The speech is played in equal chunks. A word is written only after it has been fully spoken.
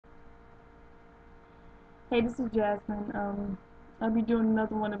Hey, this is Jasmine. I'll be doing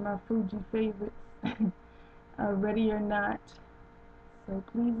another one of my Fuji favorites, Ready or Not. So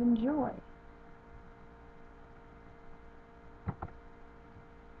please enjoy.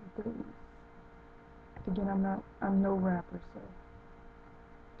 Again, I'm no rapper, so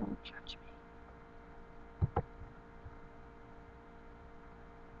don't judge me.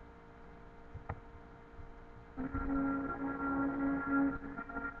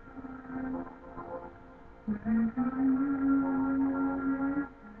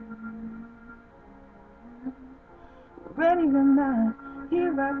 Ready or not,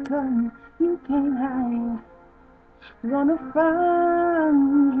 here I come. You can't hide. Gonna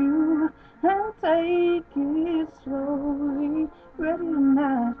find you and take it slowly. Ready or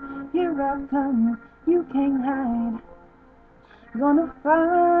not, here I come. You can't hide. Gonna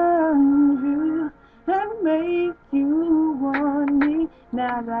find you and make you want me.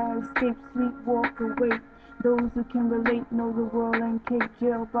 Now that I escape, sleep, walk away. Those who can relate know the world ain't cake.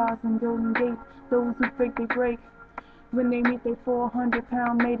 Jail bars and golden gates. Those who fake they break. When they meet they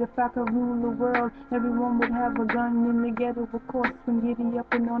 400-pound mate. If I could rule the world, everyone would have a gun in the ghetto, of course. When giddy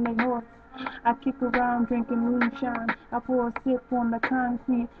up and on their horse, I kick around drinking moonshine. I pour a sip on the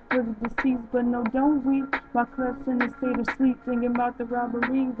concrete for the deceased, but no, don't weep. My club's in a state of sleep, thinking about the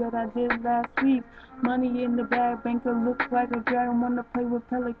robbery that I did last week. Money in the bag, banker looks like a dragon. Wanna play with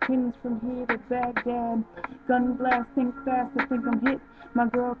pelicans from here to Baghdad. Gun blast, think fast, I think I'm hit. My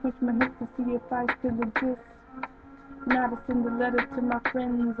girl pushed my hips to see if I still exist. Now to send a letter to my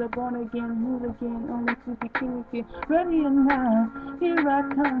friends, a born again hooligan, only to be king again. Ready or not, here I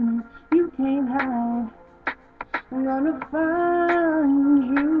come, you can't hide. I'm gonna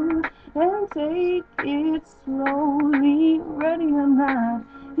find you and take it slowly. Ready or not,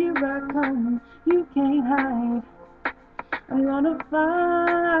 here I come, you can't hide. I'm gonna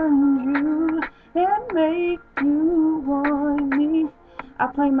find you and make you want me. I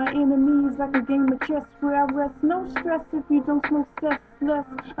play my enemies like a game of chess where I rest. No stress if you don't smoke cess less.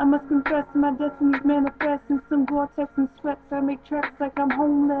 I must confess my destiny's manifest in some Gore-Tex and sweats. I make tracks like I'm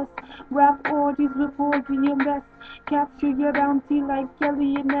homeless. Rap orgies with orgy and best. Capture your bounty like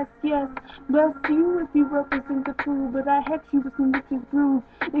Kelly and S. Yes, bless you if you represent the crew, but I hex you with some witches brew.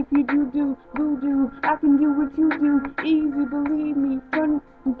 If you do voodoo, I can do what you do. Easy, believe me. Front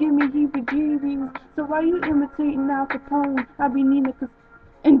and give me heebie-jeebies. So why you imitating Al Capone? I be Nina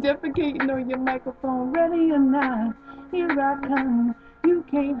and defecating on your microphone. Ready or not, here I come. You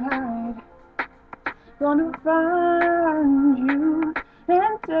can't hide. Gonna find you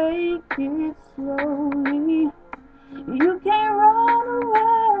and take it slowly. You can't run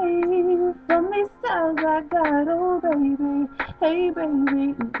away from these styles I got, oh baby, hey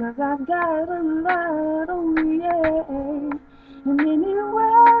baby, cause I got a lot on me, yeah. And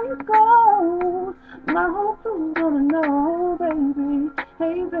anywhere you go, my whole crew's gonna know, oh baby,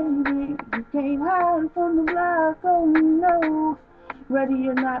 hey baby, you can't hide from the block, oh no. Ready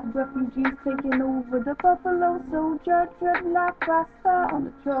or not, refugees taking over the Buffalo Soldier, dreadlock rockstar on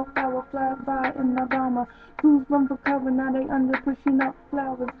the 12th hour fly by in Alabama. Crews run for cover, now they under pushing up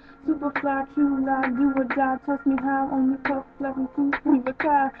flowers. Superfly, true lie, do or die, trust me how, only puff, fluffy crews from the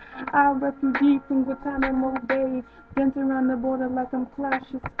car. I refugee from Guantanamo Bay, dance around the border like I'm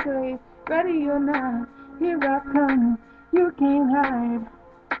Clash's Clay. Ready or not, here I come, you can't hide.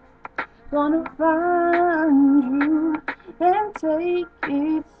 Gonna find you and take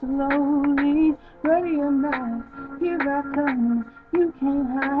it slowly. Ready or not, here I come, you can't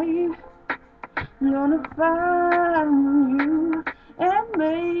hide. Gonna find you and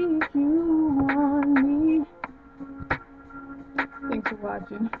make you want me. Thanks for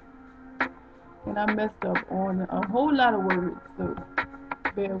watching. And I messed up on a whole lot of words, so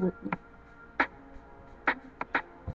bear with me.